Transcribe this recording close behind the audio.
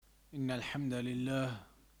إن الحمد لله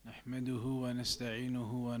نحمده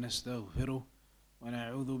ونستعينه ونستغفره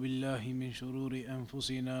ونعوذ بالله من شرور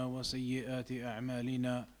أنفسنا وسيئات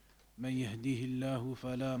أعمالنا من يهده الله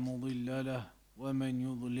فلا مضل له ومن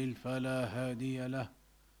يضلل فلا هادي له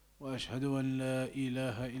وأشهد أن لا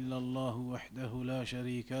إله إلا الله وحده لا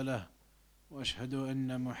شريك له وأشهد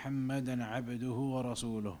أن محمدا عبده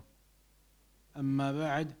ورسوله أما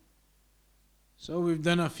بعد. So we've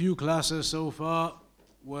done a few classes so far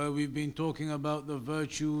where we've been talking about the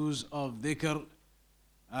virtues of dhikr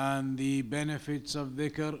and the benefits of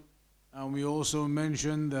dhikr, and we also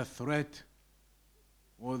mentioned the threat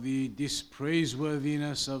or the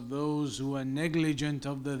dispraiseworthiness of those who are negligent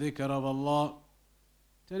of the dhikr of Allah.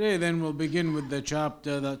 Today then we'll begin with the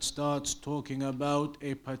chapter that starts talking about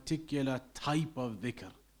a particular type of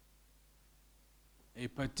dhikr, a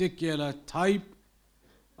particular type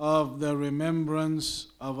of the remembrance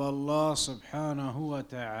of Allah subhanahu wa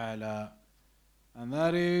ta'ala, and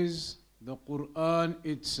that is the Quran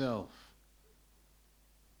itself.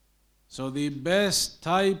 So the best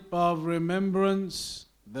type of remembrance,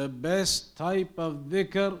 the best type of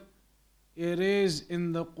dhikr, it is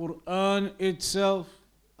in the Quran itself.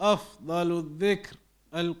 أفضل الذكر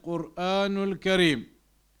القرآن الكريم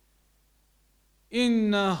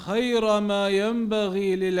إن خير ما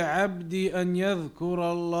ينبغي للعبد أن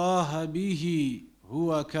يذكر الله به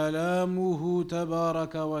هو كلامه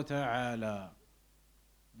تبارك وتعالى.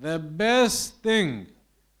 The best thing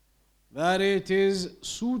that it is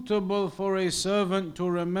suitable for a servant to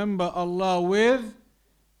remember Allah with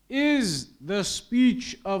is the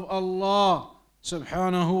speech of Allah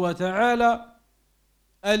subhanahu wa ta'ala,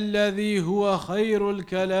 الذي هو خير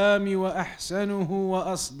الكلام وأحسنه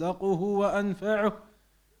وأصدقه وأنفعه.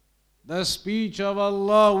 The speech of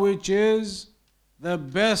Allah, which is the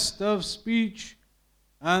best of speech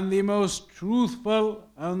and the most truthful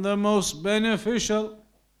and the most beneficial.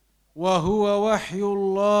 وهو وحي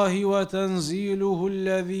الله وتنزيله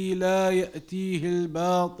الذي لا يأتيه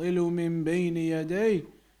الباطل من بين يديه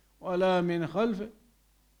ولا من خلفه.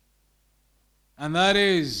 And that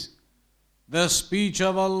is the speech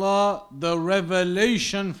of Allah, the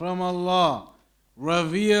revelation from Allah,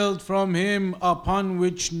 revealed from Him, upon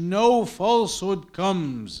which no falsehood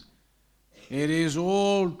comes. It is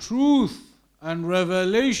all truth and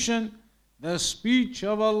revelation, the speech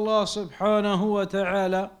of Allah subhanahu wa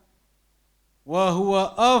ta'ala.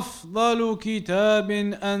 وهو أفضل كتاب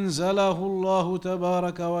أنزله الله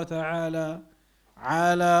تبارك وتعالى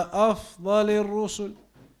على أفضل الرسل.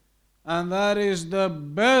 And that is the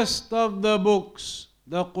best of the books,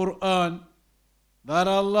 the Quran, that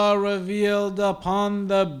Allah revealed upon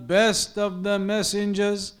the best of the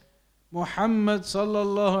messengers, Muhammad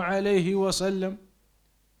sallallahu alayhi wa sallam.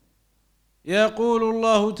 يقول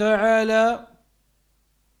الله تعالى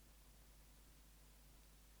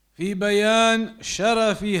في بيان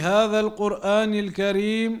شرف هذا القرآن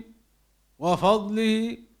الكريم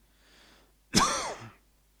وفضله.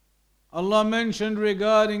 Allah mentioned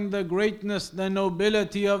regarding the greatness, the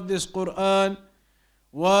nobility of this Quran,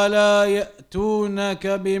 وَلَا يَأْتُونَكَ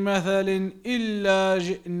بِمَثَلٍ إِلَّا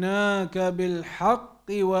جِئْنَاكَ بِالْحَقِّ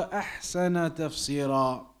وَأَحْسَنَ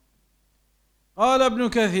تَفْسِيرًا. قال ابن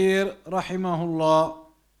كثير رحمه الله: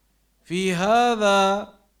 في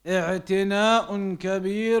هذا اعتناء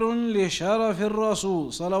كبير لشرف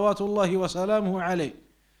الرسول صلوات الله وسلامه عليه،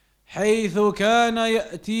 حيث كان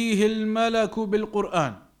يأتيه الملك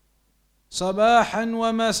بالقرآن صباحا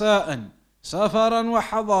ومساء سفرا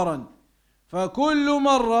وحضرا، فكل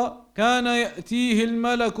مرة كان يأتيه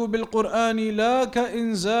الملك بالقرآن لا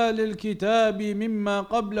كإنزال الكتاب مما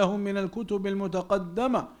قبله من الكتب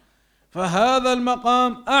المتقدمة، فهذا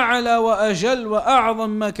المقام أعلى وأجل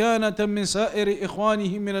وأعظم مكانة من سائر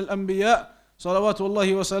إخوانه من الأنبياء صلوات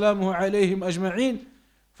الله وسلامه عليهم أجمعين.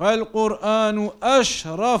 فالقرآن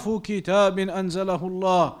أشرف كتاب أنزله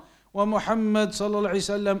الله، ومحمد صلى الله عليه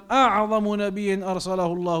وسلم أعظم نبي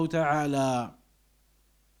أرسله الله تعالى.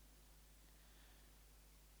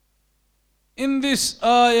 In this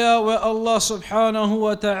ayah where Allah subhanahu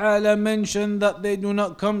wa ta'ala mentioned that they do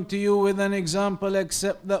not come to you with an example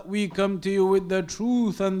except that we come to you with the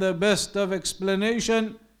truth and the best of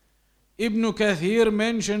explanation, Ibn Kathir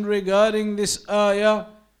mentioned regarding this ayah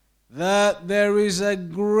that there is a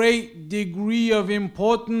great degree of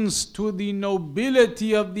importance to the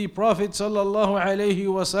nobility of the Prophet sallallahu alaihi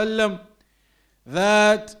wasallam,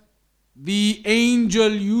 that the angel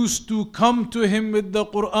used to come to him with the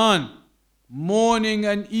Quran morning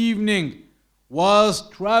and evening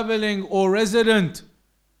whilst traveling or resident.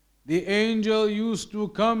 The angel used to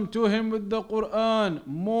come to him with the Quran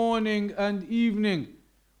morning and evening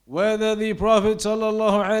whether the Prophet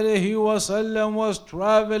ﷺ was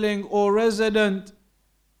traveling or resident.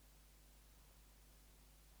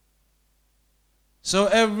 So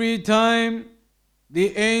every time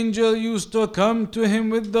the angel used to come to him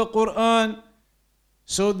with the Quran,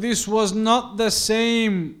 so this was not the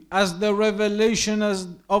same as the revelation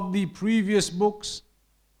of the previous books.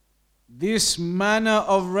 This manner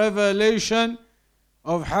of revelation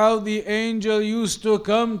of how the angel used to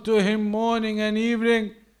come to him morning and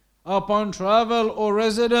evening upon travel or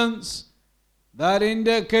residence, that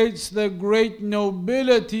indicates the great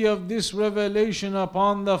nobility of this revelation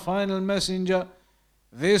upon the final messenger.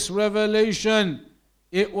 This revelation,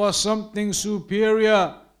 it was something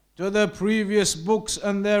superior to the previous books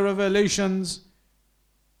and their revelations.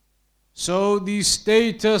 So the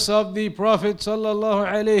status of the Prophet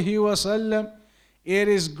ﷺ, it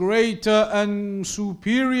is greater and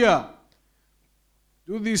superior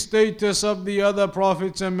to the status of the other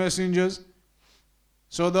prophets and messengers.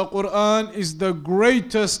 So the Quran is the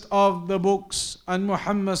greatest of the books, and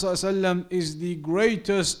Muhammad ﷺ is the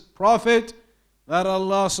greatest prophet that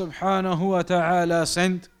Allah subhanahu wa ta'ala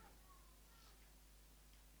sent.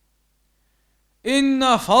 إن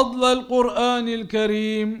فضل القرآن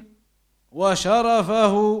الكريم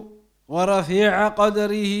وشرفه ورفيع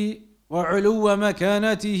قدره وعلو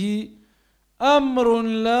مكانته أمر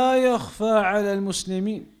لا يخفى على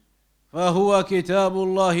المسلمين، فهو كتاب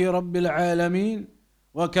الله رب العالمين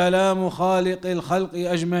وكلام خالق الخلق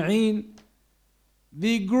أجمعين.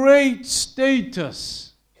 The great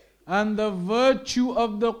status and the virtue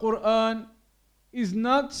of the Quran is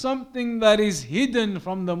not something that is hidden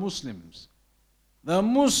from the Muslims. The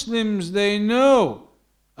Muslims, they know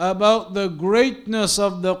about the greatness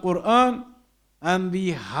of the Quran and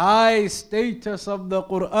the high status of the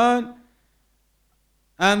Quran,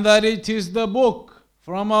 and that it is the book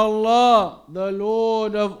from Allah, the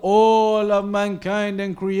Lord of all of mankind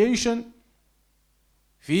and creation.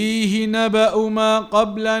 فيه نبأ ما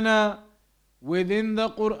قبلنا. Within the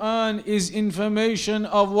Quran is information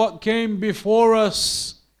of what came before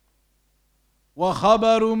us.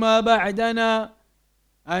 وخبر ما بعدنا.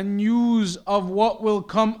 And news of what will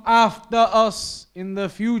come after us in the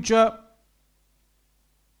future.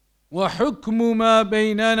 وحكم ما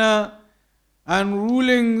بيننا. And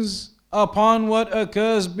rulings upon what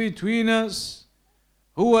occurs between us.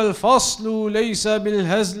 هو الفصل ليس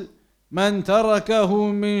بالهزل من تركه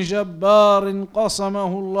من جبار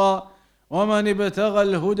قصمه الله ومن ابتغى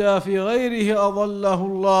الهدى في غيره أضله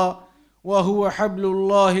الله وهو حبل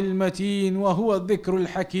الله المتين وهو الذكر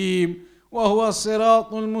الحكيم وهو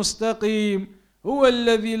الصراط المستقيم هو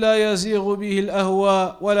الذي لا يزيغ به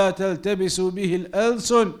الأهواء ولا تلتبس به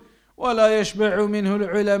الألسن ولا يشبع منه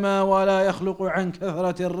العلماء ولا يخلق عن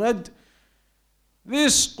كثرة الرد.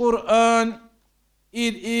 This Quran,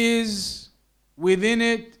 it is within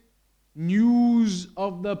it news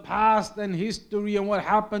of the past and history and what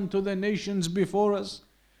happened to the nations before us,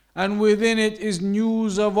 and within it is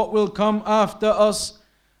news of what will come after us.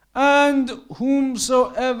 And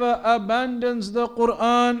whomsoever abandons the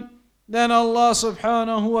Quran, then Allah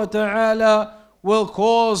subhanahu wa ta'ala will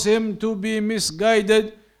cause him to be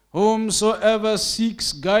misguided. Whomsoever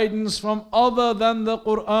seeks guidance from other than the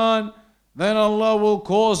Quran, then Allah will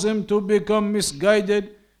cause him to become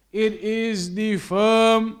misguided. It is the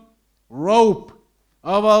firm rope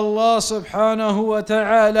of Allah subhanahu wa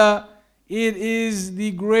ta'ala. It is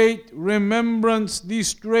the great remembrance, the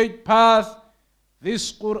straight path.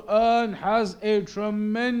 This Quran has a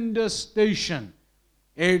tremendous station,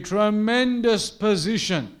 a tremendous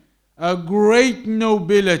position, a great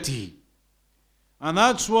nobility. And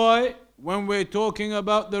that's why when we're talking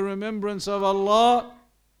about the remembrance of Allah,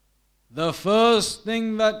 the first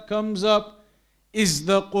thing that comes up is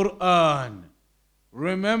the Quran.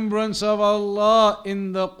 Remembrance of Allah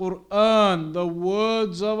in the Quran, the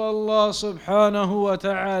words of Allah subhanahu wa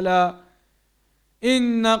ta'ala.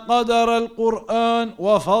 إن قدر القرآن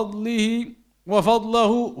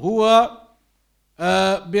وفضله هو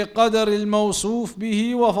بقدر الموصوف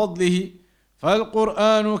به وفضله،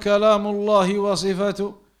 فالقرآن كلام الله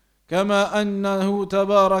وصفته، كما أنه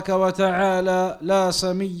تبارك وتعالى لا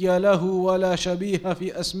سمي له ولا شبيه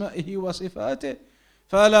في أسمائه وصفاته،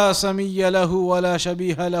 فلا سمي له ولا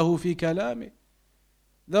شبيه له في كلامه.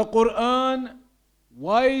 The Quran,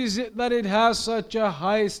 why is it that it has such a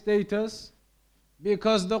high status?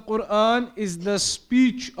 Because the Quran is the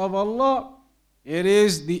speech of Allah. It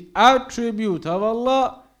is the attribute of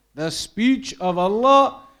Allah, the speech of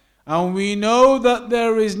Allah. And we know that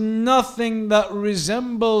there is nothing that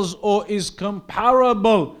resembles or is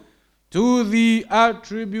comparable to the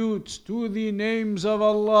attributes, to the names of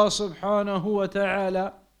Allah subhanahu wa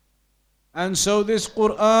ta'ala. And so this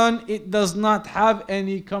Quran, it does not have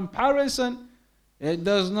any comparison. It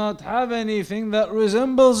does not have anything that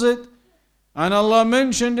resembles it. And Allah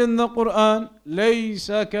mentioned in the Quran,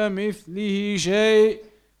 لَيْسَ كَمِثْلِهِ شَيْءٍ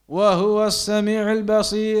وَهُوَ السَّمِيعُ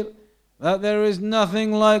الْبَصِيرُ, that there is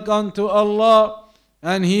nothing like unto Allah,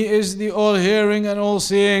 and He is the all-hearing and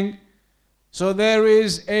all-seeing. So there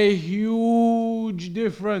is a huge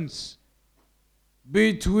difference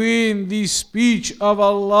between the speech of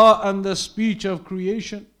Allah and the speech of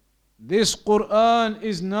creation. This Quran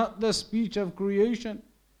is not the speech of creation.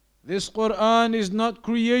 This Quran is not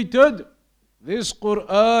created. This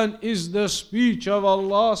Quran is the speech of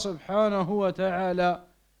Allah subhanahu wa ta'ala.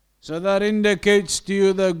 So that indicates to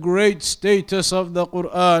you the great status of the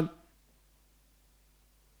Quran.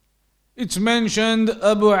 It's mentioned,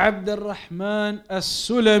 Abu Abd al-Rahman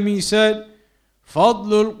as-Sulami said,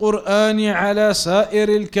 فضل القرآن على سائر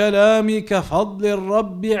الكلام كفضل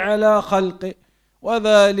الرب على خلقه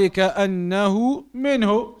وذلك أنه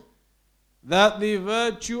منه, that the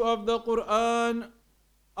virtue of the Quran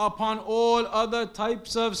upon all other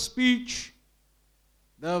types of speech,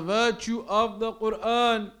 the virtue of the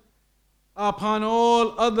Quran upon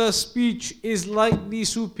all other speech is like the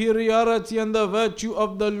superiority and the virtue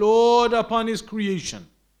of the Lord upon His creation.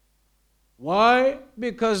 Why?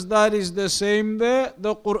 Because that is the same there.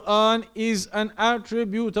 The Quran is an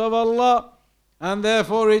attribute of Allah, and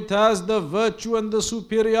therefore it has the virtue and the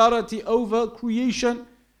superiority over creation.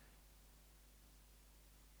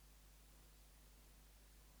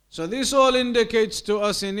 So this all indicates to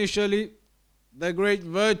us initially the great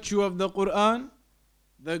virtue of the Quran,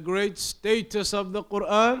 the great status of the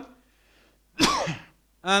Quran,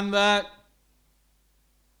 and that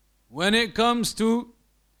when it comes to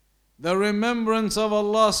the remembrance of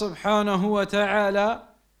Allah subhanahu wa ta'ala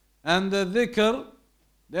and the dhikr,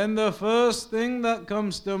 then the first thing that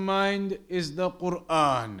comes to mind is the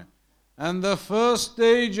Quran. And the first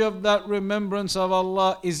stage of that remembrance of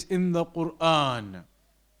Allah is in the Quran.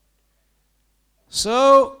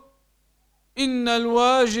 So, إن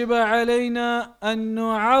الواجب علينا أن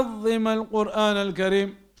نعظم القرآن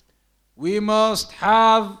الكريم. We must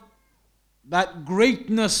have that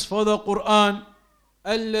greatness for the Quran.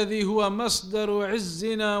 الذي هو مصدر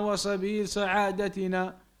عزنا وسبيل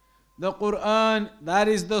سعادتنا. The Quran, that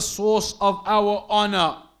is the source of our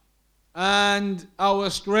honor and our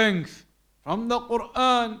strength. From the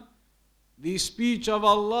Quran, the speech of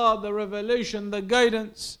Allah, the revelation, the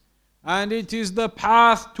guidance, and it is the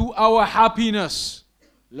path to our happiness.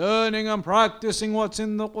 Learning and practicing what's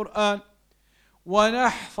in the Quran.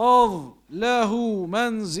 وَنَحْفَظْ لَهُ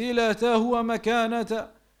مَنْزِلَتَهُ وَمَكَانَتَهُ.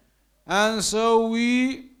 And so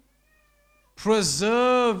we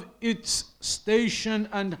preserve its station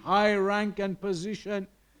and high rank and position,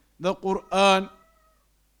 the Quran.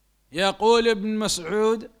 يقول ابن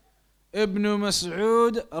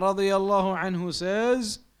مسعود رضي الله عنه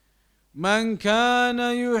says, من كان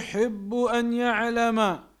يحب أن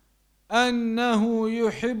يعلم أنه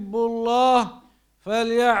يحب الله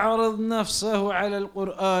فليعرض نفسه على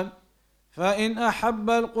القرآن فإن أحب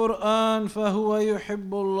القرآن فهو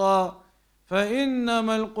يحب الله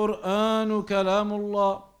فإنما القرآن كلام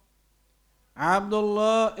الله.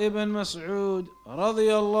 Abdullah ibn Mas'ud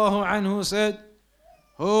radiyallahu anhu said,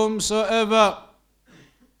 whomsoever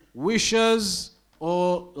wishes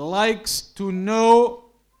or likes to know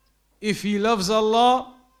if he loves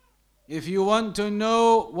Allah, if you want to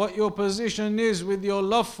know what your position is with your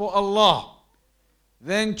love for Allah,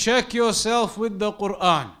 then check yourself with the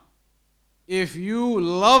Quran. If you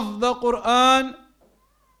love the Quran,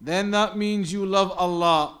 then that means you love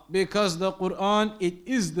Allah, because the Quran, it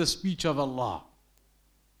is the speech of Allah.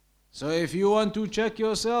 So if you want to check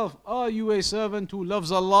yourself, are you a servant who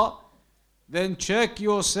loves Allah? Then check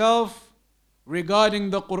yourself regarding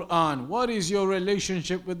the Quran. What is your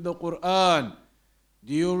relationship with the Quran?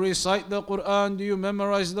 Do you recite the Quran? Do you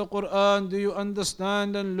memorize the Quran? Do you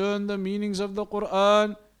understand and learn the meanings of the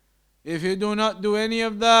Quran? If you do not do any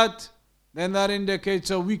of that, then that indicates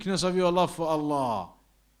a weakness of your love for Allah.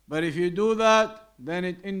 But if you do that, then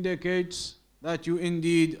it indicates that you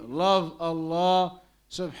indeed love Allah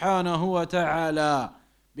subhanahu wa ta'ala.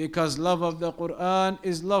 Because love of the Quran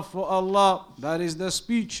is love for Allah. That is the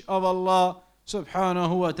speech of Allah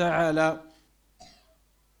subhanahu wa ta'ala.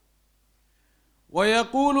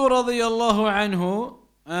 ويقول رضي الله عنه,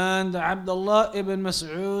 and Abdullah ibn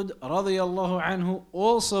Mas'ud رضي الله عنه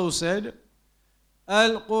also said,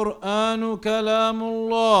 القرآن كلام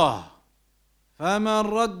الله فمن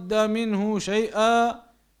رد منه شيئا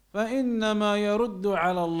فإنما يرد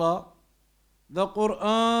على الله. The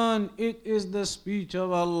Quran, it is the speech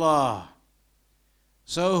of Allah.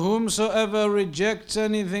 So whomsoever rejects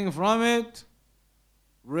anything from it,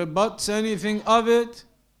 rebuts anything of it,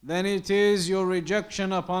 then it is your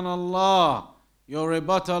rejection upon Allah, your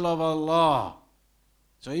rebuttal of Allah.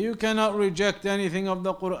 So you cannot reject anything of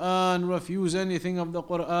the Quran, refuse anything of the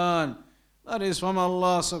Quran. That is from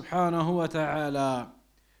Allah subhanahu wa ta'ala.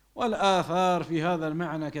 والآثار في هذا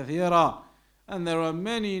المعنى كثيرة. And there are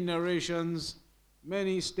many narrations,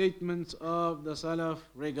 many statements of the Salaf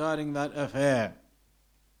regarding that affair.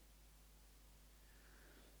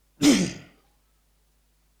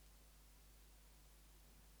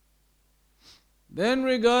 Then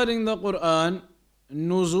regarding the Quran,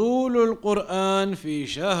 نزول القرآن في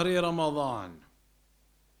شهر رمضان.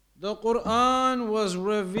 The Quran was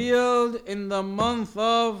revealed in the month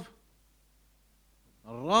of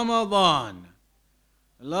Ramadan.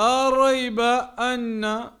 لا ريب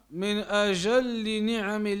أن من أجل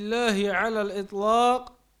نعم الله على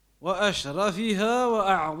الإطلاق وأشرفها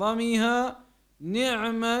وأعظمها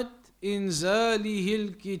نعمة إنزاله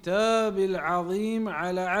الكتاب العظيم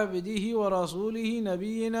على عبده ورسوله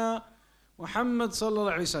نبينا محمد صلى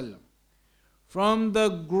الله عليه وسلم. From the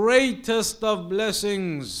greatest of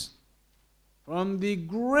blessings, from the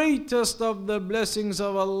greatest of the blessings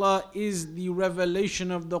of Allah is the revelation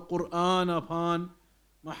of the Quran upon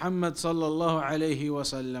Muhammad صلى الله عليه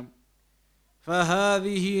وسلم.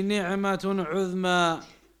 فهذه نعمة عظمى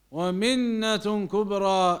ومنة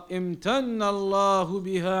كبرى امتن الله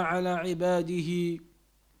بها على عباده.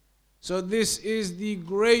 So this is the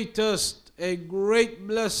greatest, a great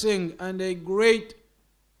blessing and a great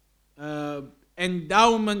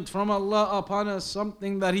endowment from Allah upon us,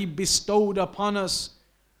 something that He bestowed upon us,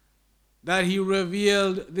 that He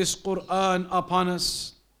revealed this Quran upon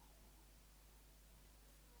us.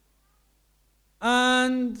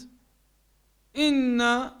 And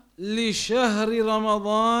inna لشهر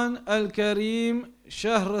رمضان الكريم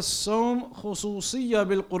شهر الصوم خصوصية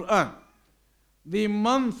بالقرآن. The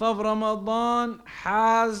month of Ramadan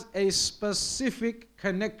has a specific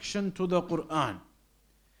connection to the Quran.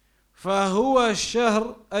 فهو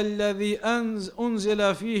الشهر الذي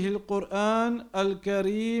أنزل فيه القرآن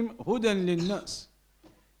الكريم هدى للناس.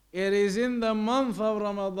 It is in the month of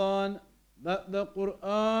Ramadan that the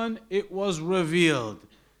Quran, it was revealed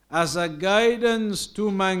as a guidance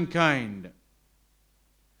to mankind.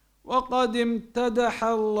 وقد امتدح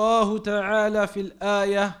الله تعالى في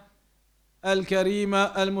الآية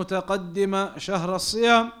الكريمة المتقدمة شهر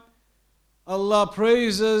الصيام. Allah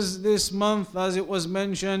praises this month as it was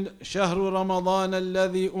mentioned شهر رمضان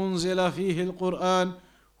الذي أنزل فيه القرآن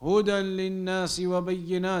هدى للناس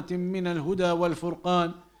وبينات من الهدى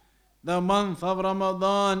والفرقان. The month of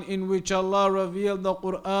Ramadan in which Allah revealed the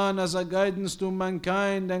Quran as a guidance to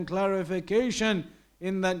mankind and clarification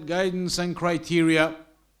in that guidance and criteria.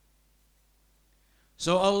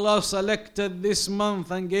 So Allah selected this month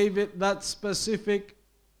and gave it that specific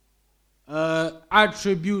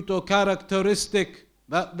attribute or characteristic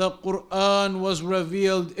that the Quran was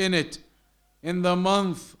revealed in it in the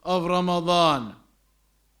month of Ramadan.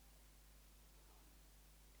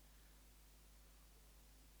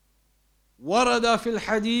 ورد في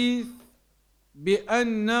الحديث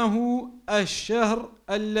بأنه الشهر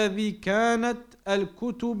الذي كانت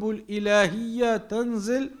الكتب الإلهية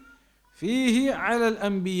تنزل فيه على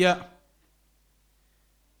الأنبياء.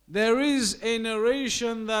 There is a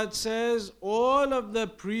narration that says all of the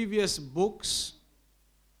previous books,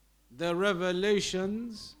 the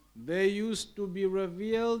revelations, they used to be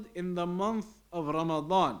revealed in the month of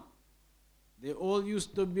Ramadan. They all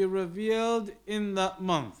used to be revealed in that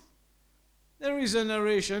month. There is a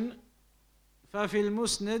narration ففي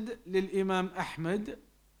المسند للإمام أحمد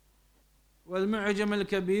والمعجم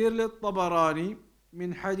الكبير للطبراني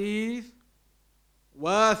من حديث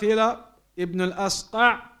واثلة ابن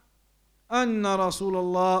الأسقع أن رسول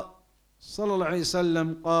الله صلى الله عليه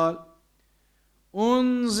وسلم قال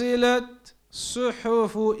أنزلت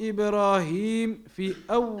صحف إبراهيم في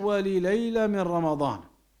أول ليلة من رمضان.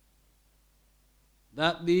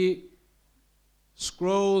 That the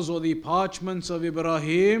scrolls or the parchments of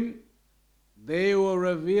Ibrahim, they were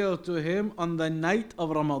revealed to him on the night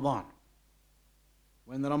of Ramadan.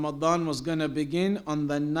 When Ramadan was going to begin, on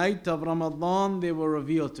the night of Ramadan, they were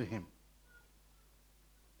revealed to him.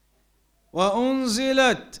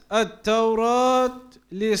 وأنزلت التوراة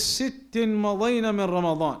لست مضين من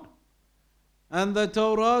رمضان. And the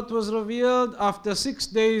Torah was revealed after 6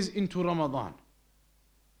 days into Ramadan.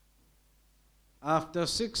 After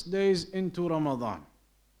 6 days into Ramadan.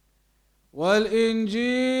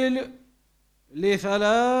 والإنجيل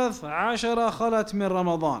ل13 خلت من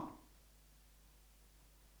رمضان.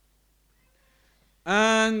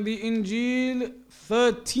 and the Injil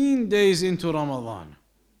 13 days into Ramadan.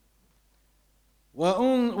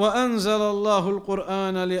 وأنزل الله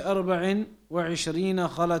القرآن ل24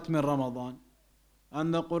 خلت من رمضان.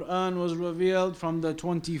 And the Quran was revealed from the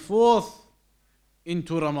 24th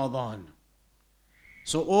into Ramadan.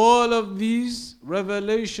 So all of these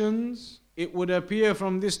revelations, it would appear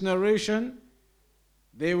from this narration,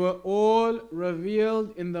 they were all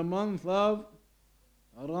revealed in the month of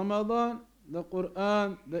Ramadan. The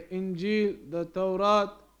Quran, the Injil, the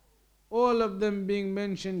Torah, all of them being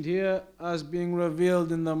mentioned here as being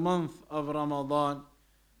revealed in the month of Ramadan.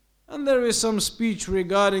 And there is some speech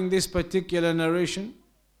regarding this particular narration,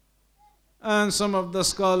 and some of the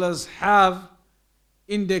scholars have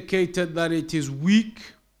indicated that it is weak.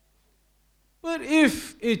 But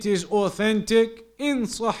if it is authentic, إن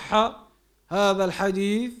صح هذا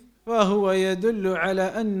الحديث فهو يدل على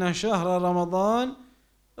أن شهر رمضان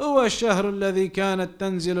هو الشهر الذي كانت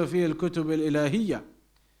تنزل فيه الكتب الإلهية.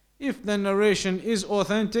 If the narration is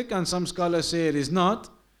authentic, and some scholars say it is not,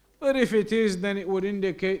 but if it is, then it would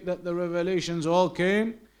indicate that the revelations all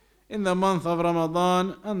came in the month of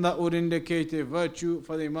Ramadan, and that would indicate a virtue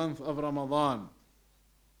for the month of Ramadan.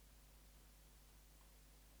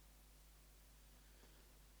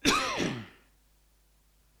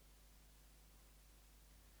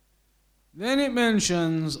 Then it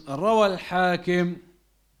mentions روى الحاكم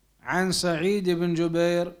عن سعيد بن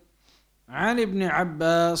جبير عن ابن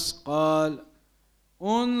عباس قال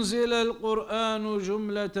أنزل القرآن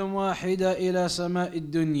جملة واحدة إلى سماء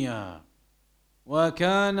الدنيا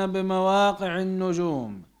وكان بمواقع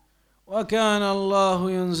النجوم وكان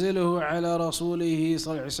الله ينزله على رسوله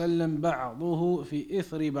صلى الله عليه وسلم بعضه في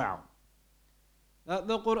إثر بعض. That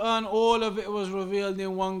the Quran, all of it was revealed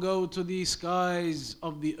in one go to the skies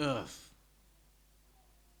of the earth,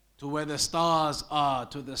 to where the stars are,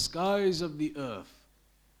 to the skies of the earth.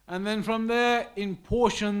 And then from there, in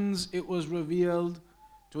portions, it was revealed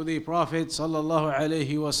to the Prophet sallallahu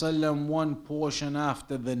alaihi wasallam, one portion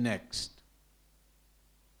after the next.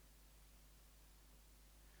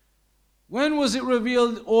 When was it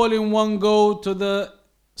revealed all in one go to the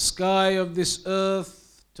sky of this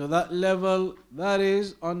earth, to that level? That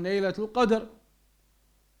is on Laylatul Qadr.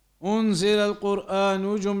 أنزل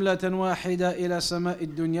القرآن جملة واحدة إلى سماء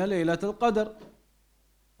الدنيا ليلة القدر.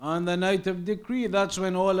 On the night of decree, that's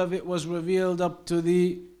when all of it was revealed up to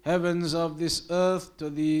the heavens of this earth,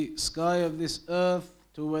 to the sky of this earth,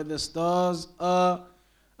 to where the stars are.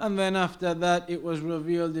 And then after that, it was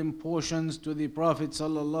revealed in portions to the Prophet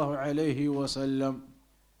sallallahu alaihi wasallam.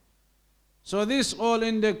 So this all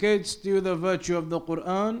indicates to you the virtue of the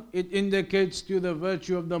Quran. It indicates to you the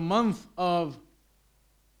virtue of the month of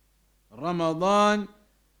Ramadan.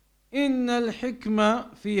 إن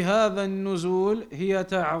الحكمة في هذا النزول هي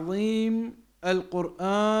تعظيم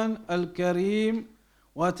القرآن الكريم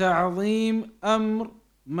وتعظيم أمر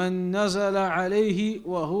من نزل عليه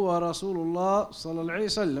وهو رسول الله صلى الله عليه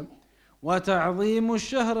وسلم وتعظيم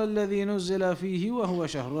الشهر الذي نزل فيه وهو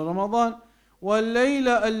شهر رمضان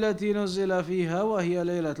والليلة التي نزل فيها وهي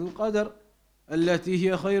ليلة القدر التي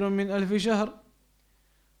هي خير من ألف شهر.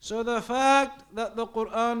 So the fact that the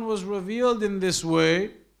Quran was revealed in this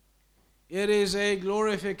way, it is a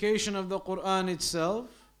glorification of the Quran itself,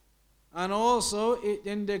 and also it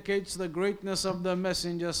indicates the greatness of the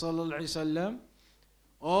Messenger sallallahu alaihi wasallam,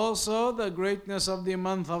 also the greatness of the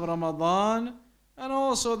month of Ramadan, and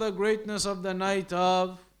also the greatness of the night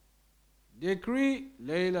of decree,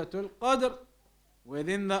 Laylatul Qadr.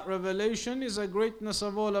 Within that revelation is a greatness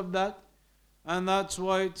of all of that, and that's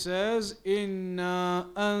why it says, "Inna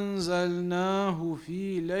anzalnahu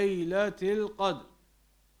fi laylatil qadr."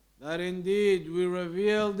 That indeed we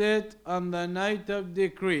revealed it on the night of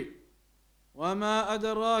decree. وَمَا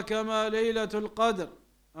أَدْرَاكَ مَا لَيْلَةُ الْقَدْرِ.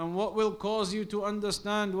 And what will cause you to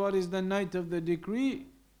understand what is the night of the decree?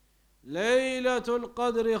 لَيْلَةُ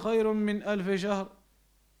الْقَدْرِ خَيْرٌ مِّنْ أَلْفِ شَهْرٍ.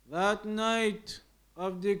 That night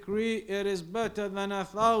of decree, it is better than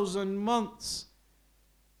 1,000 months.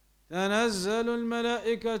 تنزل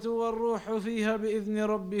الملائكة والروح فيها بإذن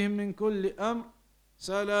ربهم من كل أمر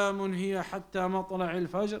سلام هي حتى مطلع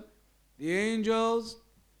الفجر. The angels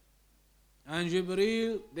and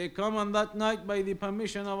Jibreel, they come on that night by the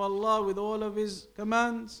permission of Allah with all of His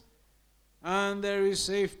commands, and there is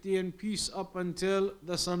safety and peace up until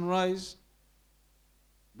the sunrise.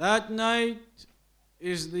 That night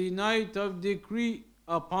is the night of decree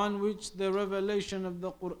upon which the revelation of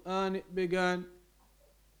the Quran began.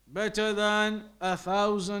 Better than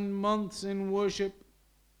 1,000 months in worship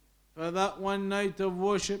for that one night of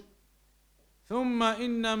worship. ثم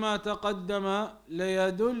إنما تقدم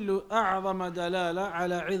ليدل أعظم دلالة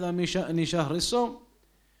على عظم شأن شهر الصوم.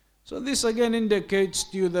 So this again indicates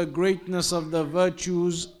to you the greatness of the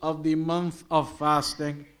virtues of the month of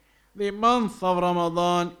fasting, the month of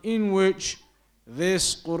Ramadan in which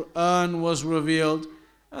this Quran was revealed.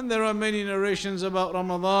 And there are many narrations about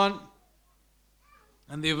Ramadan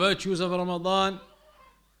and the virtues of Ramadan,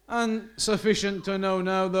 and sufficient to know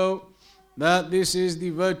now though that this is the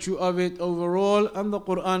virtue of it overall, and the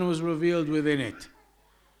Quran was revealed within it.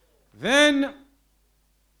 Then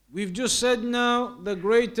we've just said now the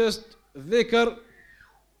greatest dhikr,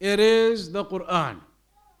 it is the Quran,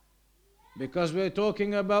 because we're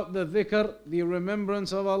talking about the dhikr, the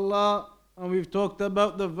remembrance of Allah, and we've talked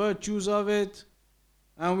about the virtues of it,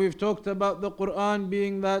 and we've talked about the Quran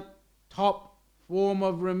being that top form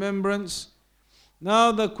of remembrance.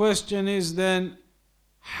 Now the question is then,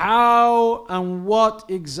 how and what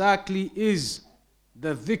exactly is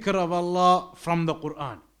the dhikr of Allah from the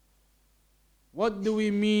Quran? What do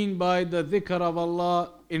we mean by the dhikr of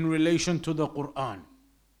Allah in relation to the Quran?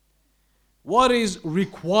 What is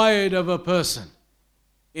required of a person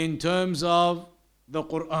in terms of the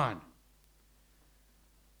Quran?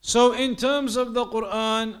 So in terms of the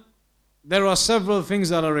Quran, there are several things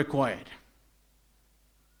that are required.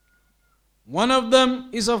 One of them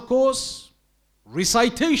is, of course,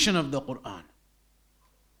 recitation of the Quran.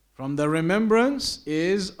 From the remembrance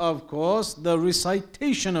is, of course, the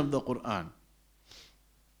recitation of the Quran.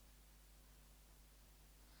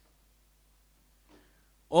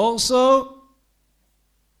 Also,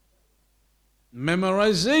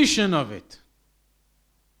 memorization of it.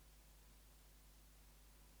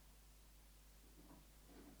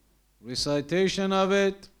 Recitation of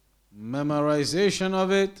it, memorization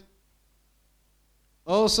of it.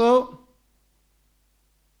 Also,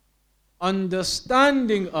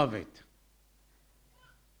 understanding of it.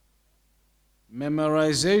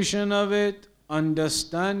 Memorization of it,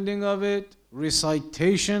 understanding of it,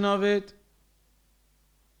 recitation of it,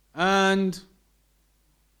 and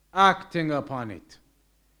acting upon it.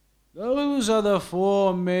 Those are the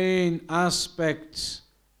four main aspects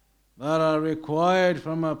that are required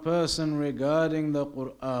from a person regarding the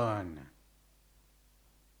Quran.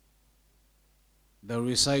 The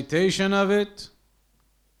recitation of it,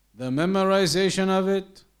 the memorization of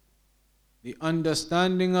it, the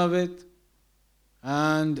understanding of it,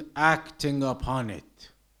 and acting upon it.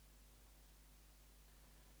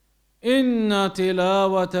 إن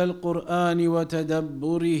تلاوة القرآن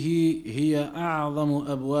وتدبره هي أعظم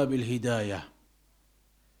أبواب الهداية.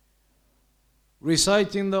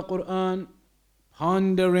 Reciting the Quran,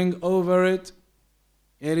 pondering over it,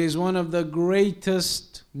 it is one of the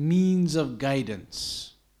greatest means of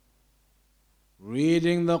guidance.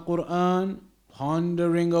 Reading the Quran,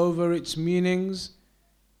 pondering over its meanings,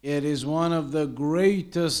 it is one of the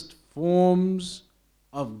greatest forms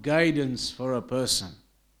of guidance for a person.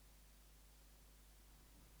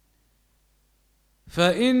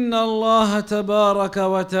 فإن الله تبارك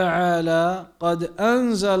وتعالى قد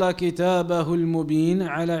أنزل كتابه المبين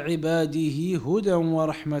على عباده هدى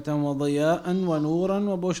ورحمة وضياء ونورا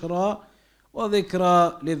وبشرى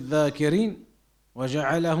وذكرى للذاكرين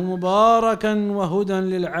وجعله مباركا وهدى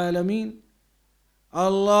للعالمين.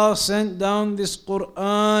 Allah sent down this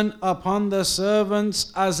Quran upon the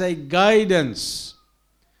servants as a guidance,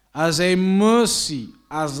 as a mercy,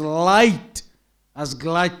 as light, as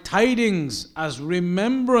glad tidings, as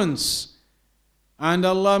remembrance. And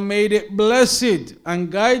Allah made it blessed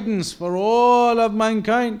and guidance for all of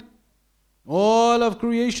mankind, all of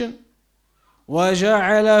creation.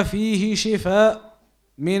 وَجَعَلَ فِيهِ شِفَاء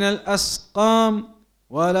مِنَ الْأَسْقَامِ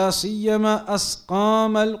وَلَا سِيَّمَا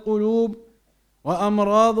أَسْقَامَ الْقُلُوبِ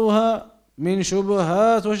وَأَمْرَاضُهَا مِنْ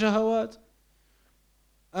شُبُهَاتِ وَشَهَوَاتِ.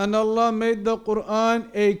 And Allah made the Quran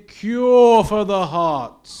a cure for the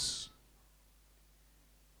hearts.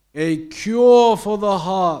 A cure for the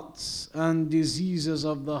hearts and diseases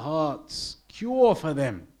of the hearts. Cure for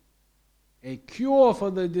them. A cure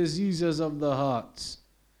for the diseases of the hearts.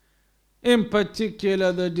 In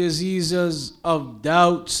particular, the diseases of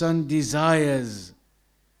doubts and desires.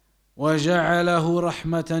 وَجَعَلَهُ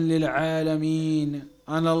رَحْمَةً لِلْعَالَمِينَ.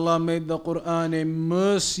 And Allah made the Quran a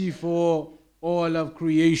mercy for all of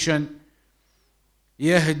creation.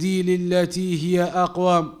 يَهْدِي لِلَّتِي هِيَ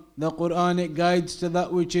أَقْوَمُ. The Quran, it guides to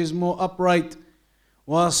that which is more upright.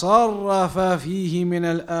 وَصَرَّفَ فِيهِ مِنَ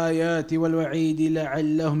الْآيَاتِ وَالْوَعِيدِ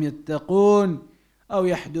لَعَلَّهُمْ يَتَّقُونَ أَوْ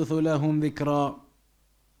يُحْدِثُ لَهُمْ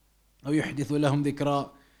ذِكْرًا.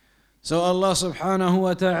 So Allah subhanahu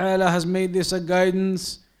wa ta'ala has made this a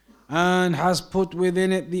guidance and has put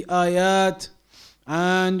within it the ayat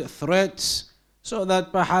and threats so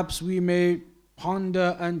that perhaps we may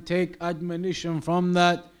ponder and take admonition from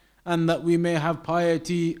that, and that we may have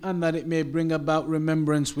piety, and that it may bring about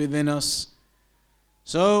remembrance within us.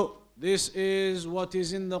 So, this is what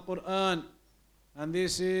is in the Quran, and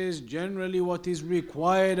this is generally what is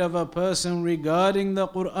required of a person regarding the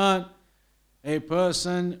Quran. A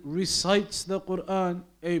person recites the Quran,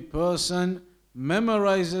 a person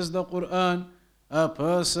memorizes the Quran, a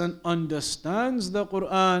person understands the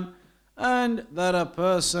Quran, and that a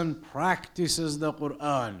person practices the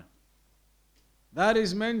Quran. That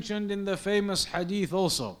is mentioned in the famous hadith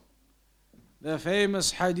also. The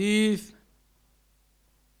famous hadith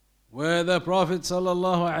where the Prophet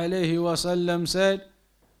ﷺ said,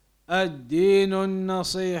 الدين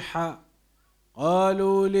النصيحة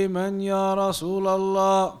قالوا لمن يا رسول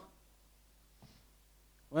الله.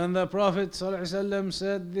 When the Prophet ﷺ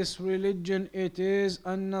said, this religion, it is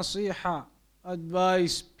an-nasiha,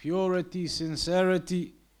 advice, purity,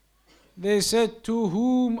 sincerity. They said, to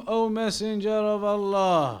whom, O Messenger of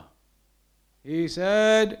Allah? He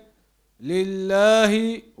said,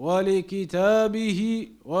 لله ولكتابه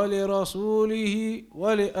ولرسوله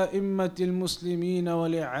ولأئمة المسلمين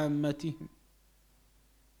ولعامتهم.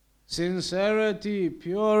 Sincerity,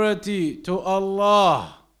 purity to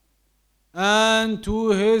Allah and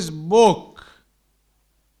to His book.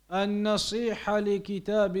 النصيحة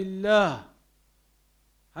لكتاب الله.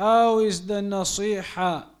 How is the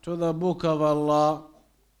nasiha to the book of Allah?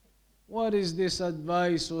 What is this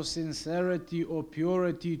advice or sincerity or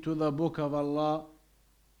purity to the book of Allah?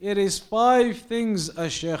 It is 5 things,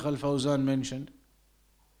 as Shaykh Al-Fawzan mentioned.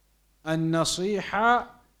 An-nasiha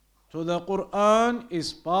to the Quran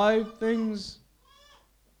is 5 things.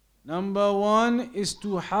 Number 1 is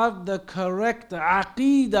to have the correct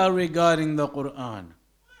aqeedah regarding the Quran.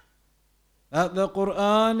 That the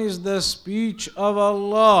Quran is the speech of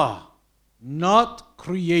Allah, not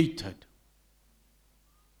created.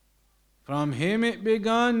 From Him it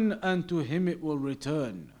began, and to Him it will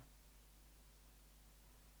return.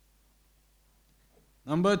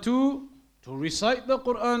 Number 2, to recite the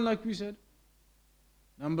Quran like we said.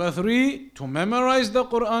 Number 3, to memorize the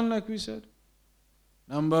Quran like we said.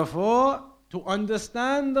 Number 4, to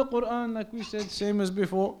understand the Quran like we said, same as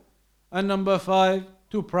before. And number 5,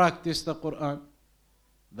 to practice the Quran.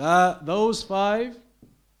 Those five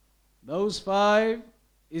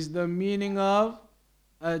is the meaning of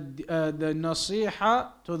the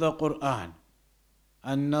nasiha to the Quran.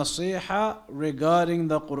 And nasiha regarding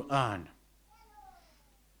the Quran.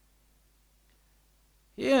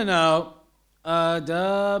 Here now,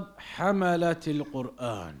 adab hamalat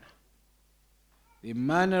al-Quran. The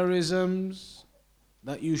mannerisms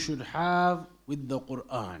that you should have with the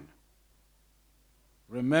Quran.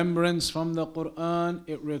 Remembrance from the Quran,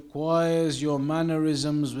 it requires your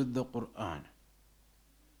mannerisms with the Quran.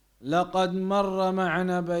 لقد مر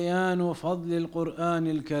معنا بيان فضل القرآن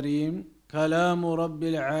الكريم كلام رب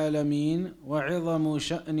العالمين وعظم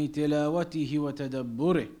شأن تلاوته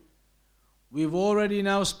وتدبره. We've already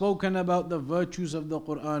now spoken about the virtues of the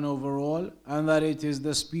Quran overall, and that it is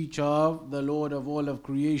the speech of the Lord of all of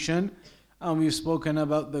creation. And we've spoken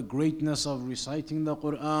about the greatness of reciting the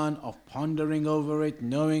Quran, of pondering over it,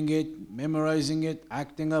 knowing it, memorizing it,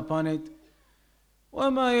 acting upon it.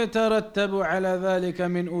 وما يترتب على ذلك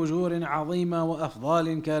من أجور عظيمة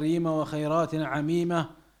وأفضال كريمة وخيرات عميمة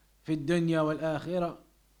في الدنيا والآخرة.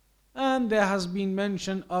 And there has been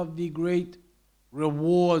mention of the great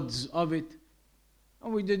rewards of it.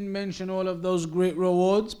 And we didn't mention all of those great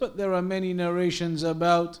rewards, but there are many narrations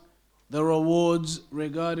about the rewards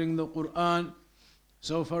regarding the Quran.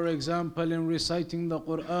 So for example, in reciting the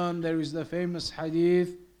Quran, there is the famous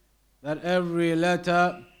hadith that every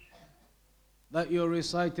letter that you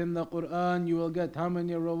recite in the Quran, you will get how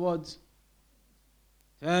many rewards?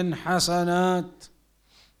 10 hasanat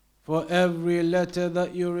for every letter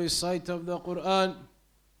that you recite of the Quran.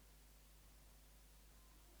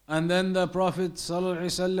 And then the Prophet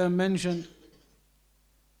ﷺ mentioned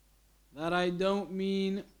that I don't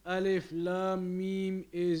mean alif lam mim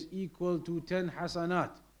is equal to 10 hasanat.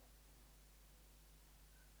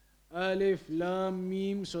 Alif lam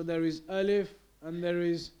mim, so there is alif and there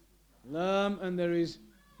is lam and there is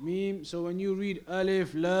mim. So when you read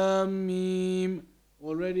alif lam mim,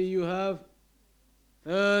 already you have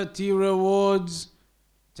 30 rewards.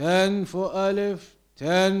 10 for alif,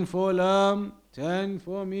 10 for lam, 10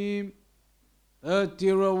 for mim.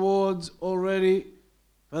 30 rewards already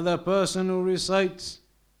for the person who recites.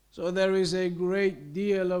 So there is a great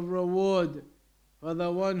deal of reward for the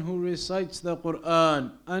one who recites the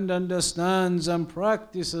Quran and understands and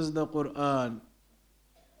practices the Quran.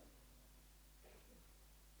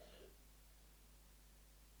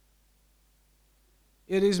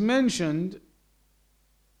 it is mentioned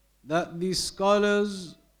that the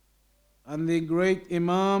scholars and the great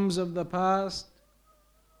imams of the past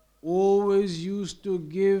always used to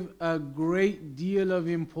give a great deal of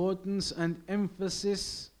importance and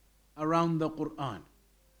emphasis around the Quran.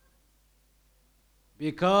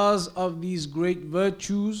 Because of these great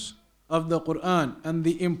virtues of the Quran and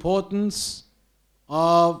the importance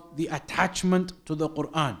of the attachment to the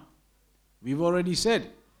Quran. We've already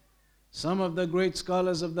said, some of the great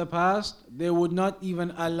scholars of the past, they would not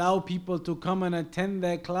even allow people to come and attend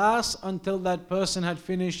their class until that person had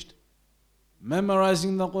finished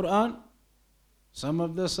memorizing the Quran. Some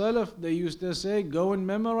of the Salaf, they used to say, go and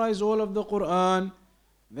memorize all of the Quran,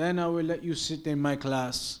 then I will let you sit in my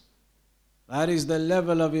class. That is the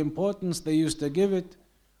level of importance they used to give it.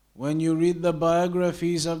 When you read the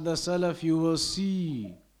biographies of the Salaf, you will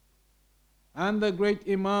see. And the great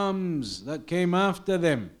Imams that came after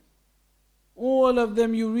them, all of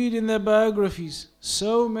them you read in their biographies,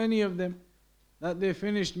 so many of them, that they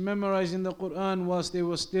finished memorizing the Quran whilst they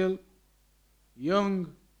were still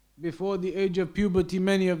young, before the age of puberty,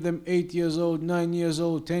 many of them 8 years old, 9 years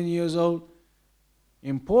old, 10 years old.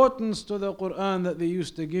 Importance to the Quran that they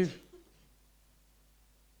used to give.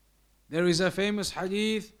 There is a famous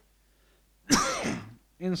hadith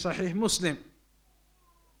in Sahih Muslim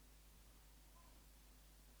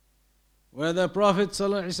where the Prophet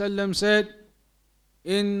ﷺ said,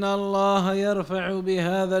 إِنَّ اللَّهَ يَرْفَعُ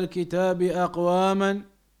بِهَذَا الْكِتَابِ أَقْوَامًا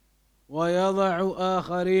وَيَضَعُ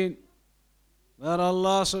آخَرِينَ. That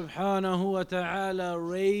Allah subhanahu wa ta'ala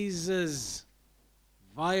raises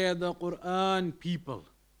via the Quran people.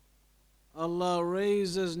 Allah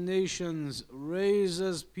raises nations,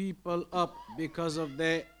 raises people up because of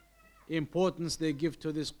their importance they give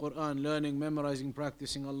to this Quran, learning, memorizing,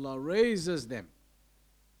 practicing. Allah raises them.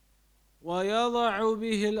 وَيَضَعُ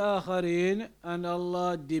بِهِ الْآخَرِينَ. And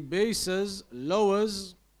Allah debases,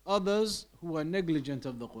 lowers others who are negligent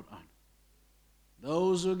of the Quran.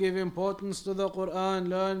 Those who give importance to the Quran,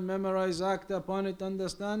 learn, memorize, act upon it,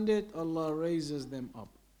 understand it, Allah raises them up.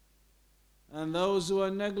 And those who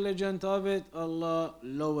are negligent of it, Allah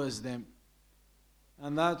lowers them.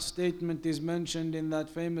 And that statement is mentioned in that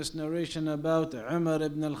famous narration about Umar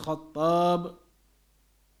ibn al-Khattab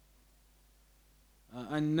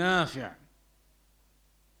and Nafi'.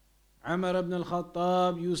 Umar ibn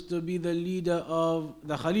al-Khattab used to be the leader of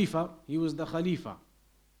the Khalifa. He was the Khalifa.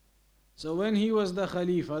 So when he was the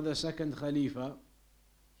Khalifa, the second Khalifa,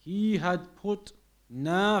 he had put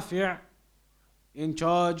Nafi' in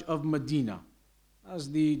charge of Medina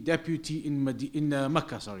as the deputy in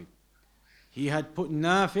Mecca. He had put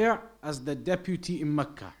Nafi' as the deputy in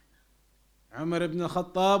Mecca. Umar ibn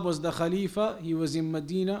al-Khattab was the Khalifa, he was in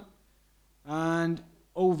Medina, and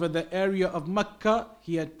over the area of Mecca,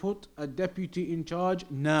 he had put a deputy in charge,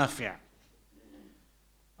 Nafi'.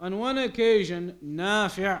 On one occasion,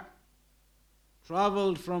 Nafi'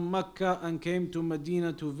 traveled from Mecca and came to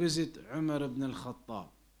Medina to visit Umar ibn al-Khattab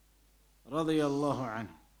radiyallahu anhu.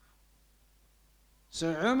 So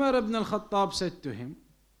Umar ibn al-Khattab said to him,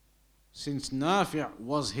 since Nafi'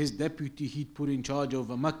 was his deputy he'd put in charge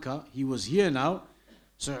over Mecca, he was here now.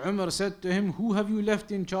 So Umar said to him, who have you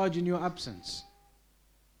left in charge in your absence?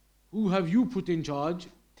 Who have you put in charge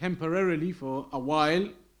temporarily for a while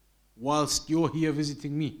whilst you're here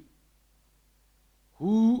visiting me?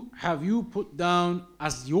 Who have you put down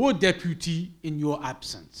as your deputy in your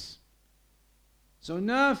absence? So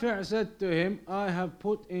Nafi' said to him, I have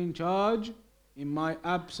put in charge in my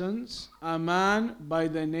absence a man by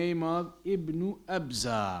the name of Ibn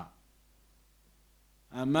Abza.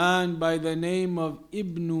 A man by the name of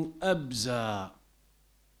Ibn Abza.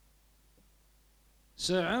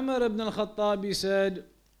 So Umar ibn al-Khattabi said,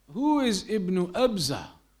 who is Ibn Abza?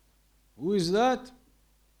 Who is that?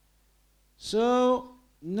 So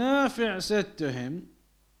Nafi' said to him,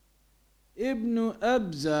 Ibn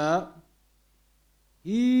Abza,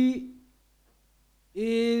 he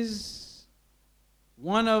is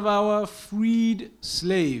one of our freed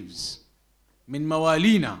slaves. Min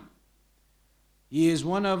mawalina. He is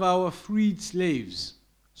one of our freed slaves.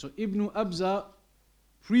 So Ibn Abza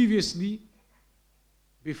previously,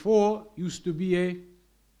 before, used to be a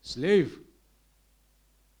slave.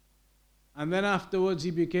 And then afterwards he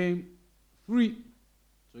became free.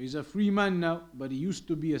 So he's a free man now, but he used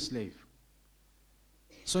to be a slave.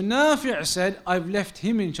 So Nafi' said, I've left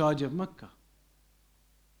him in charge of Mecca.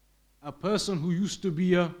 A person who used to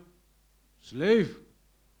be a slave.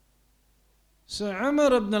 So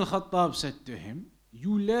Umar ibn al-Khattab said to him,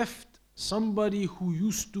 you left somebody who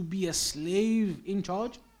used to be a slave in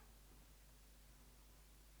charge?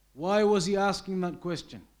 Why was he asking that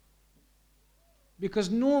question? Because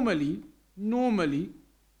normally,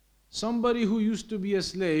 somebody who used to be a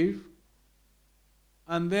slave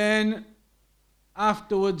and then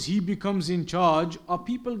afterwards he becomes in charge, are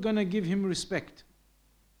people gonna give him respect?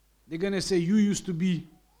 They're gonna say, you used to be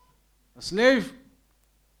a slave,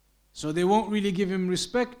 so they won't really give him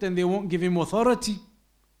respect and they won't give him authority.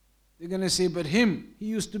 They're gonna say, but he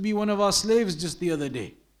used to be one of our slaves just the other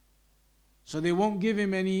day. So they won't give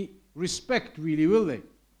him any respect, really, will they?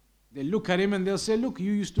 They look at him and they'll say, look,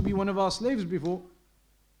 you used to be one of our slaves before.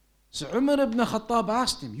 So Umar ibn Khattab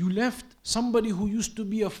asked him, you left somebody who used to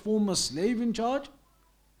be a former slave in charge?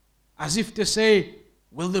 As if to say,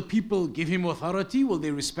 will the people give him authority? Will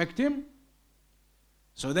they respect him?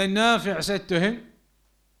 So then Nafi' said to him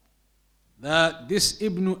that this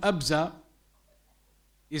Ibn Abza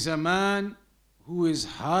is a man who is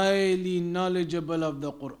highly knowledgeable of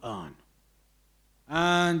the Quran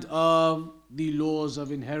and of the laws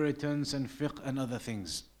of inheritance and fiqh and other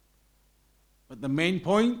things. But the main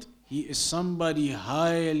point, he is somebody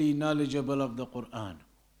highly knowledgeable of the Quran.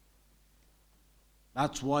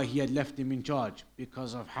 That's why he had left him in charge,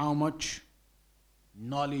 because of how much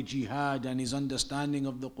knowledge he had and his understanding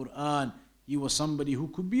of the Quran. He was somebody who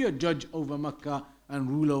could be a judge over Makkah and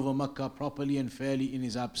rule over Makkah properly and fairly in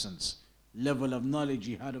his absence. Level of knowledge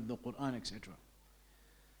he had of the Quran, etc.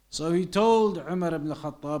 So he told Umar ibn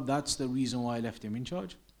al-Khattab, that's the reason why I left him in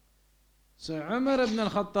charge. So Umar ibn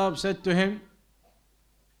al-Khattab said to him,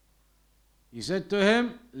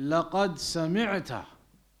 لَقَدْ سَمِعْتَ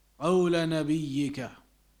قَوْلَ نَبِيِّكَ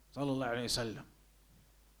sallallahu alayhi wasallam.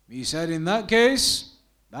 He said, in that case,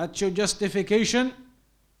 that's your justification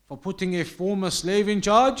for putting a former slave in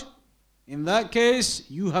charge. In that case,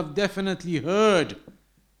 you have definitely heard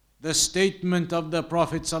the statement of the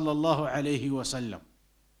Prophet sallallahu alayhi wasallam.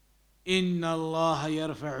 إِنَّ اللَّهَ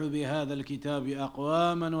يَرْفَعُ بِهَذَا الْكِتَابِ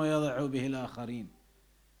أَقْوَامًا وَيَضَعُ بِهِ الْآخَرِينَ.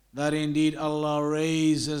 That indeed Allah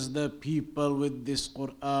raises the people with this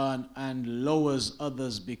Quran and lowers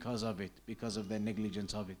others because of it, because of their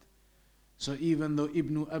negligence of it. So even though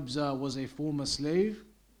Ibn Abza was a former slave,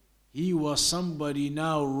 he was somebody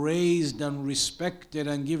now raised and respected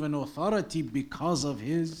and given authority because of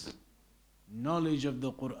his knowledge of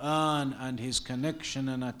the Quran and his connection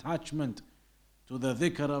and attachment to the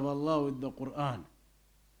dhikr of Allah with the Quran.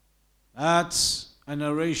 That's a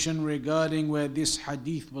narration regarding where this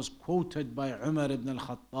hadith was quoted by Umar ibn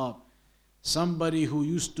al-Khattab. Somebody who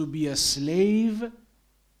used to be a slave,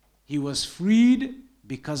 he was freed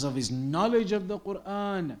because of his knowledge of the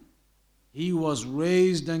Quran. He was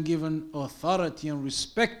raised and given authority and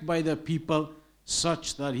respect by the people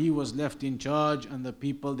such that he was left in charge and the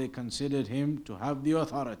people, they considered him to have the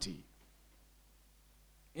authority.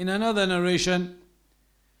 In another narration,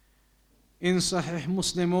 in Sahih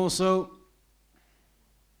Muslim also,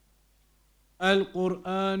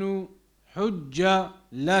 Al-Qur'anu hujja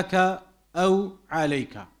laka aw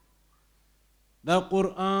alayka. The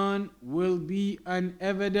Quran will be an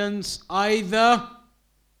evidence either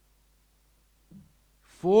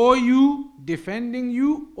for you, defending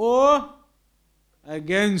you, or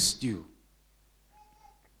against you.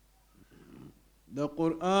 The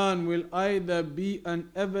Quran will either be an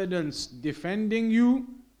evidence defending you,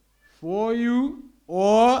 for you,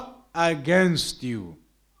 or against you.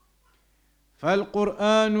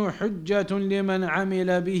 فالقرآن حجة لمن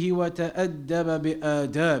عمل به وتأدب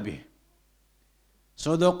بآدابه.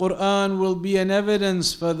 So the Quran will be an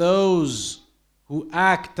evidence for those who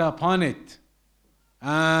act upon it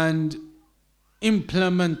and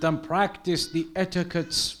implement and practice the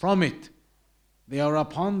etiquettes from it. They are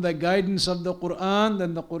upon the guidance of the Quran,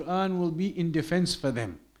 then the Quran will be in defense for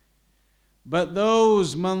them. But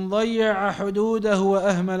those من ضيع حدوده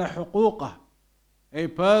وأهمل حقوقه, a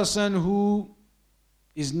person who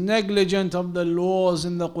is negligent of the laws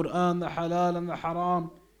in the Quran, the halal and the haram,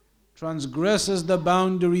 transgresses the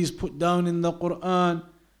boundaries put down in the Quran,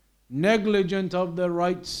 negligent of the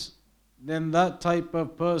rights, then that type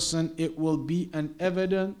of person, it will be an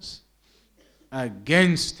evidence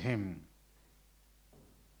against him.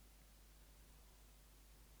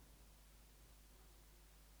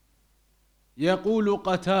 يقول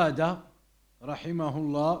قتادة رحمه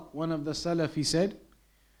الله, one of the Salaf, he said,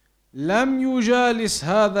 لم يجالس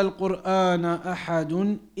هذا القرآن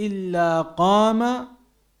أحد إلا قام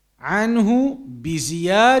عنه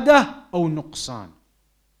بزيادة أو نقصان,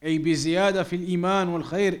 أي بزيادة في الإيمان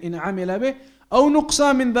والخير إن عمل به, أو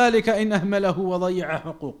نقصان من ذلك إن أهمله وضيع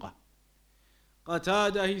حقوقه.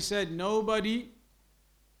 Qatada, he said, nobody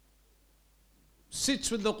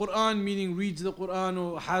sits with the Quran, meaning reads the Quran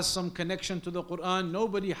or has some connection to the Quran.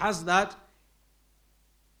 Nobody has that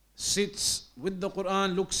sits with the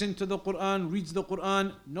Quran, looks into the Quran, reads the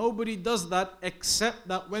Quran. Nobody does that except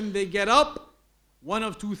that when they get up, one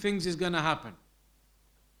of two things is going to happen.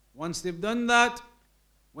 Once they've done that,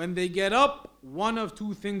 when they get up, one of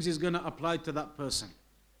two things is going to apply to that person.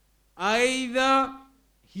 Either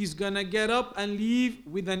he's going to get up and leave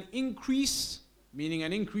with an increase, meaning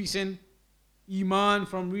an increase in iman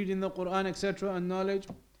from reading the Quran, etc., and knowledge,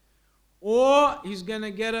 or he's going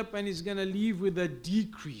to get up and he's going to leave with a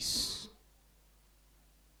decrease.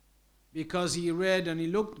 Because he read and he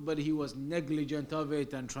looked, but he was negligent of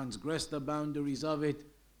it and transgressed the boundaries of it.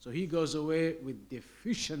 So he goes away with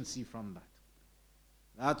deficiency from that.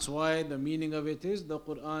 That's why the meaning of it is the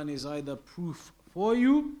Quran is either proof for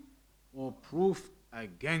you or proof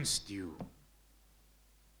against you.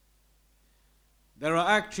 There are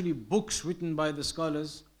actually books written by the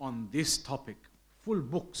scholars on this topic, full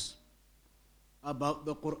books about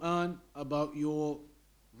the Quran, about your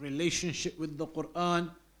relationship with the Quran,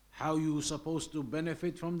 how you're supposed to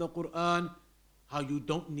benefit from the Quran, how you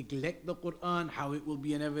don't neglect the Quran, how it will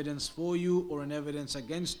be an evidence for you or an evidence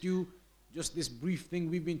against you. Just this brief thing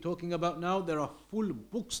we've been talking about now, there are full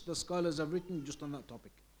books the scholars have written just on that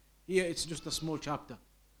topic. Here it's just a small chapter.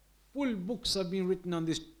 Full books have been written on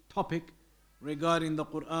this topic regarding the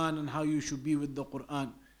Quran and how you should be with the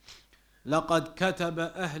Quran. لقد كتب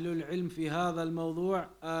أهل العلم في هذا الموضوع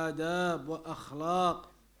آداب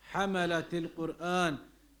وأخلاق حملة القرآن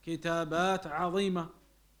كتابات عظيمة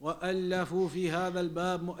وألفوا في هذا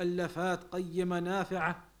الباب مؤلفات قيمة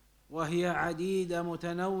نافعة وهي عديدة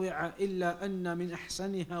متنوعة إلا أن من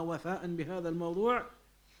أحسنها وفاء بهذا الموضوع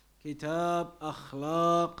كتاب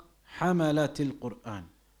أخلاق حملة القرآن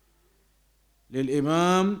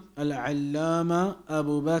للإمام العلامة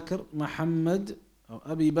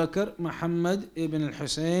أبي بكر محمد ابن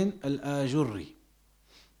الحسين الآجري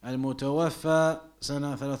المتوفى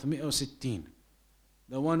سنة 360.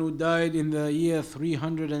 The one who died in the year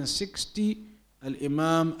 360,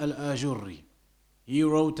 Al-Imam Al-Ajurri. He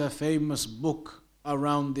wrote a famous book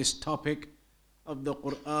around this topic of the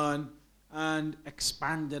Quran and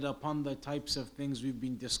expanded upon the types of things we've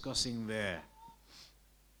been discussing there.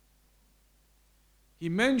 He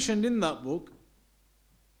mentioned in that book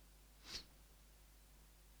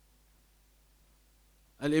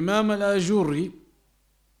Al-Imam Al-Ajurri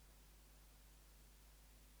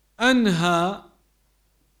أنهى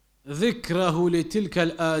ذكره لتلك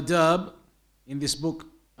الآداب in this book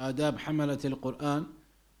آداب حملة القرآن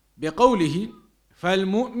بقوله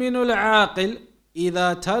فالمؤمن العاقل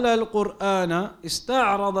إذا تلا القرآن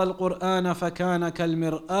استعرض القرآن فكان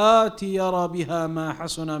كالمرآة يرى بها ما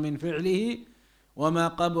حسن من فعله وما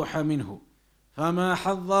قبح منه فما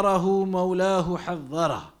حذره مولاه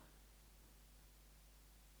حذره.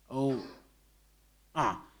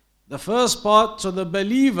 The first part, so the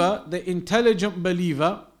believer, the intelligent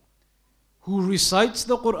believer who recites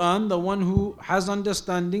the Quran, the one who has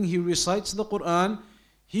understanding, he recites the Quran,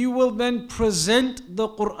 he will then present the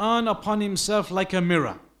Quran upon himself like a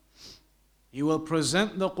mirror. He will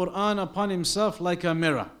present the Quran upon himself like a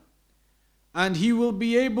mirror. And he will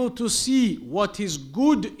be able to see what is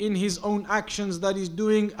good in his own actions that he's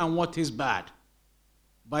doing and what is bad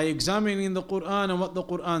by examining the Quran and what the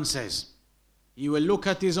Quran says. He will look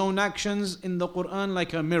at his own actions in the Quran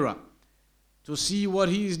like a mirror to see what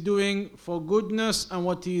he is doing for goodness and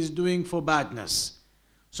what he is doing for badness.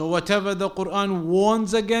 So whatever the Quran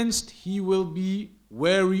warns against, he will be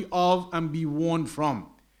wary of and be warned from.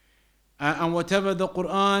 And whatever the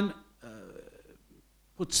Quran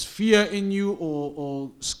puts fear in you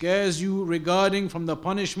or scares you regarding from the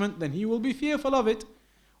punishment, then he will be fearful of it.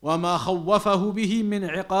 وَمَا خَوَّفَهُ بِهِ مِنْ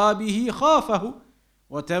عِقَابِهِ خَافَهُ.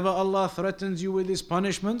 Whatever Allah threatens you with His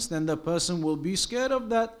punishments, then the person will be scared of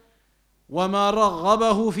that. وَمَا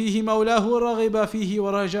رَغَّبَهُ فِيهِ مَوْلَاهُ رَغِبَ فِيهِ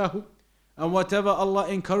وَرَجَاهُ. And whatever Allah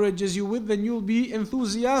encourages you with, then you'll be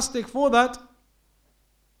enthusiastic for that.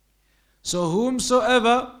 So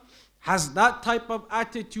whomsoever has that type of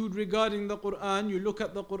attitude regarding the Quran, you look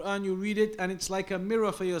at the Quran, you read it, and it's like a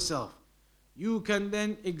mirror for yourself. You can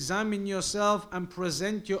then examine yourself and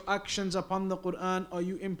present your actions upon the Quran. Are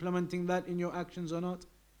you implementing that in your actions or not?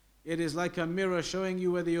 It is like a mirror showing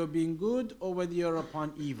you whether you're being good or whether you're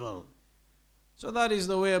upon evil. So that is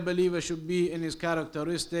the way a believer should be in his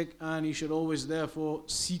characteristic, and he should always therefore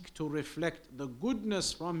seek to reflect the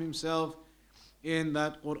goodness from himself in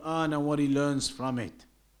that Quran and what he learns from it.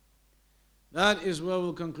 That is where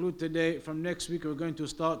we'll conclude today. From next week we're going to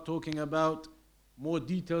start talking about more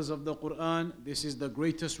details of the Quran. This is the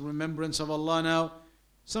greatest remembrance of Allah now.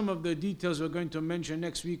 Some of the details we're going to mention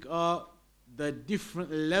next week are the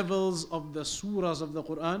different levels of the surahs of the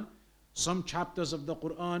Quran. Some chapters of the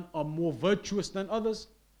Quran are more virtuous than others.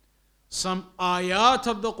 Some ayat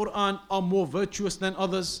of the Quran are more virtuous than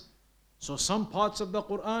others. So some parts of the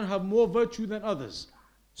Quran have more virtue than others.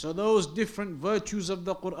 So those different virtues of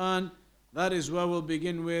the Quran, that is where we'll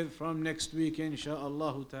begin with from next week,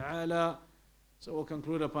 insha'Allah ta'ala. So we'll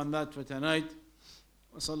conclude upon that for tonight.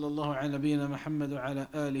 وصلى الله على نبينا محمد وعلى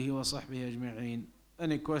آله وصحبه أجمعين.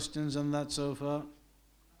 Any questions on that so far?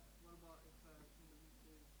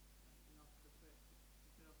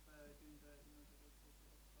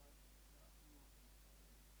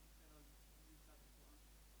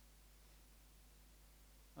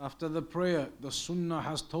 After the prayer, the Sunnah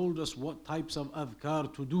has told us what types of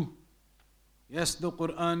adhkar to do. Yes, the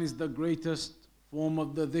Quran is the greatest form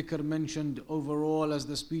of the dhikr mentioned overall as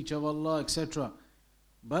the speech of Allah, etc.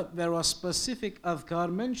 But there are specific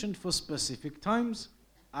adhkar mentioned for specific times.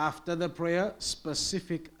 After the prayer,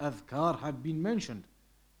 specific adhkar have been mentioned.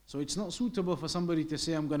 So it's not suitable for somebody to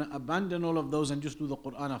say, I'm going to abandon all of those and just do the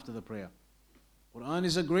Quran after the prayer. Quran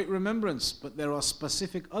is a great remembrance, but there are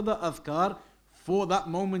specific other adhkar for that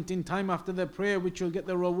moment in time after the prayer, which you'll get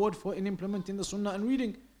the reward for in implementing the sunnah and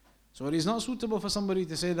reading. So it is not suitable for somebody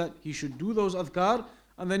to say that he should do those adhkar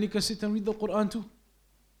and then he can sit and read the Quran too.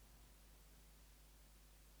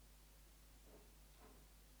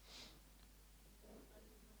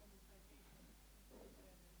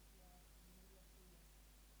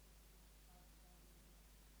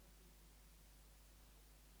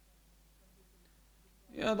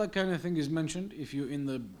 Yeah, that kind of thing is mentioned. If you're in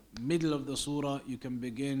the middle of the surah, you can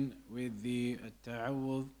begin with the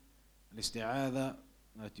ta'awudh, al-isti'adha,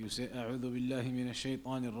 that you say, أعوذ بالله من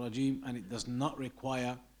الشيطان الرجيم, and it does not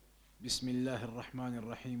require Bismillah ar-Rahman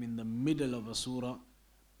ar-Rahim in the middle of a surah.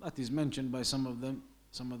 That is mentioned by some of them.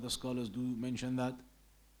 Some of the scholars do mention that.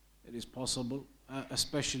 It is possible,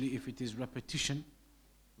 especially if it is repetition.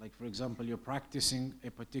 Like for example, you're practicing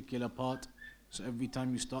a particular part, so every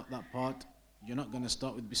time you start that part, you're not going to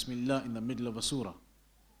start with Bismillah in the middle of a surah.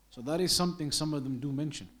 So that is something some of them do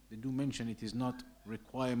mention. They do mention it is not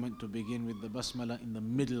requirement to begin with the Basmala in the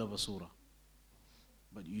middle of a surah.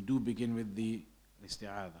 But you do begin with the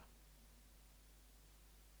isti'adha.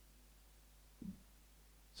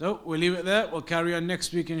 So we'll leave it there. We'll carry on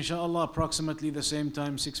next week inshallah, approximately the same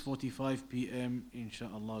time, 6:45 p.m.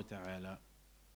 inshallah ta'ala.